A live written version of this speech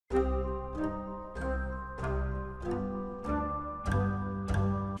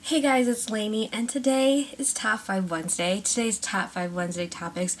Hey guys, it's Lainey, and today is Top 5 Wednesday. Today's Top 5 Wednesday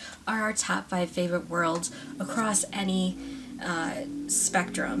topics are our top 5 favorite worlds across any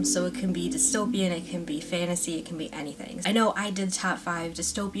spectrum. So it can be dystopian, it can be fantasy, it can be anything. I know I did top 5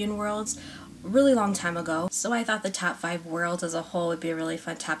 dystopian worlds a really long time ago, so I thought the top 5 worlds as a whole would be a really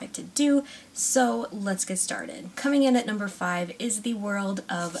fun topic to do, so let's get started. Coming in at number 5 is The World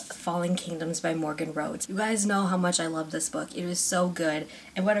of Fallen Kingdoms by Morgan Rhodes. You guys know how much I love this book. It is so good,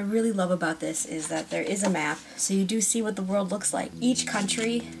 and what I really love about this is that there is a map, so you do see what the world looks like. Each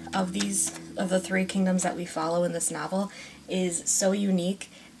country of the 3 kingdoms that we follow in this novel is so unique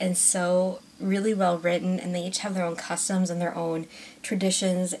and so really well written, and they each have their own customs and their own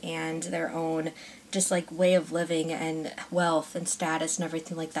traditions and their own just like way of living and wealth and status and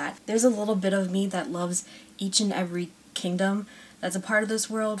everything like that. There's a little bit of me that loves each and every kingdom that's a part of this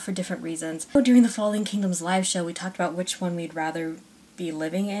world for different reasons. During the Fallen Kingdoms live show, we talked about which one we'd rather be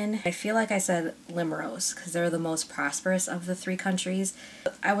living in. I feel like I said Limeros because they're the most prosperous of the 3 countries.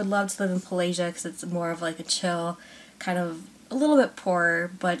 I would love to live in Palasia because it's more of like a chill, kind of a little bit poorer,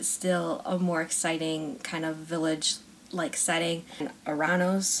 but still a more exciting kind of village-like setting. And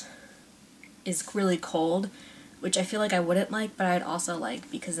Aranos is really cold, which I feel like I wouldn't like, but I'd also like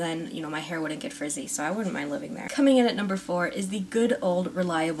because then, you know, my hair wouldn't get frizzy, so I wouldn't mind living there. Coming in at number 4 is the good old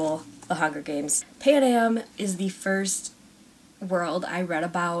reliable The Hunger Games. Pan Am is the first world I read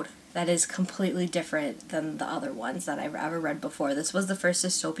about that is completely different than the other ones that I've ever read before. This was the first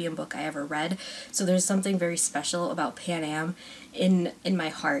dystopian book I ever read, so there's something very special about Pan Am in my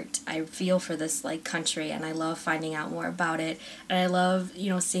heart. I feel for this like country, and I love finding out more about it, and I love, you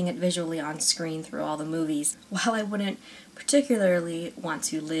know, seeing it visually on screen through all the movies. While I wouldn't particularly want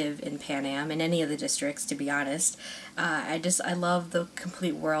to live in Pan Am, in any of the districts, to be honest, I love the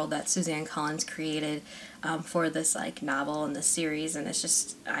complete world that Suzanne Collins created for this like novel and this series, and it's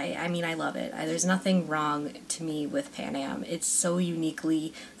just, I mean, I love it. There's nothing wrong to me with Pan Am. It's so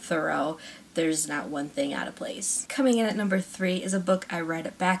uniquely thorough. There's not one thing out of place. Coming in at number 3 is a book I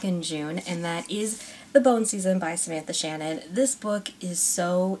read back in June, and that is The Bone Season by Samantha Shannon. This book is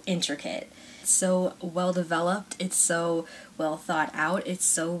so intricate. It's so well developed, it's so well thought out, it's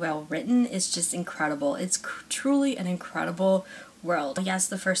so well written, it's just incredible. It's truly an incredible world. Yes,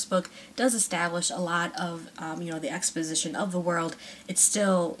 the first book does establish a lot of, you know, the exposition of the world. It's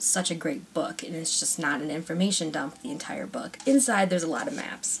still such a great book, and it's just not an information dump the entire book. Inside, there's a lot of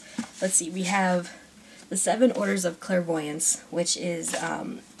maps. Let's see, we have the 7 Orders of Clairvoyance, which is,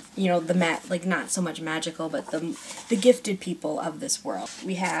 you know, the like not so much magical, but the gifted people of this world.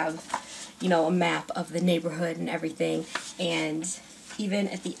 We have, you know, a map of the neighborhood and everything, and even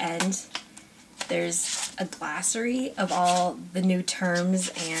at the end, there's a glossary of all the new terms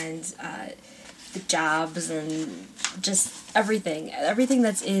and the jobs and just everything. Everything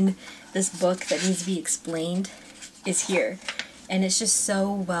that's in this book that needs to be explained is here. And it's just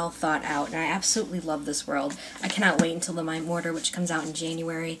so well thought out, and I absolutely love this world. I cannot wait until The Mind Mortar, which comes out in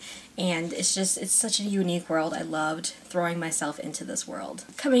January, and it's such a unique world. I loved throwing myself into this world.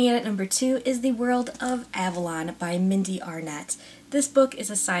 Coming in at number 2 is The World of Avalon by Mindy Arnett. This book is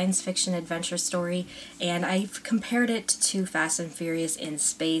a science fiction adventure story, and I've compared it to Fast and Furious in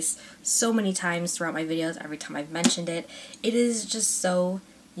space so many times throughout my videos, every time I've mentioned it. It is just so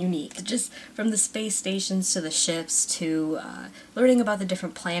unique. Just from the space stations to the ships to learning about the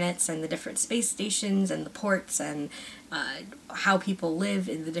different planets and the different space stations and the ports and how people live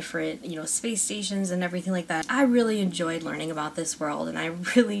in the different, you know, space stations and everything like that. I really enjoyed learning about this world, and I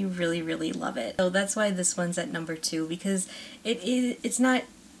really, really, really love it. So that's why this one's at number 2, because it's not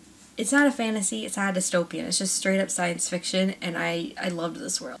a fantasy, it's not a dystopian, it's just straight up science fiction, and I loved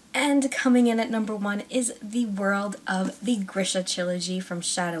this world. And coming in at number 1 is The World of the Grisha Trilogy from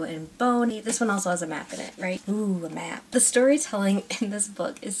Shadow and Bone. This one also has a map in it, right? Ooh, a map. The storytelling in this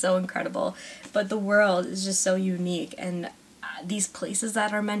book is so incredible, but the world is just so unique, and these places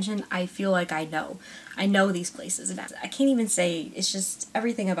that are mentioned, I feel like I know. I know these places, and I can't even say, it's just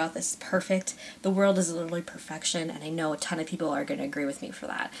everything about this is perfect. The world is literally perfection, and I know a ton of people are going to agree with me for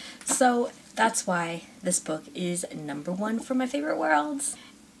that. So that's why this book is number 1 for my favorite worlds.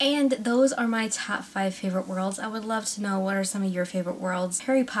 And those are my top 5 favorite worlds. I would love to know what are some of your favorite worlds.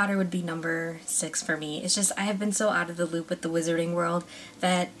 Harry Potter would be number 6 for me. It's just, I have been so out of the loop with the wizarding world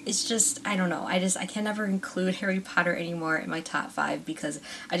that it's just, I don't know. I can never include Harry Potter anymore in my top 5 because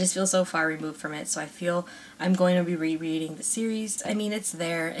I just feel so far removed from it. So I feel I'm going to be rereading the series. I mean, it's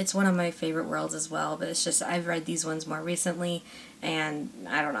there. It's one of my favorite worlds as well, but it's just, I've read these ones more recently, and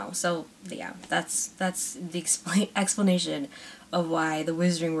I don't know. So yeah, that's the explanation of why the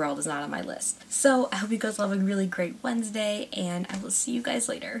Wizarding World is not on my list. So I hope you guys have a really great Wednesday, and I will see you guys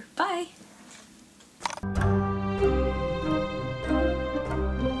later. Bye!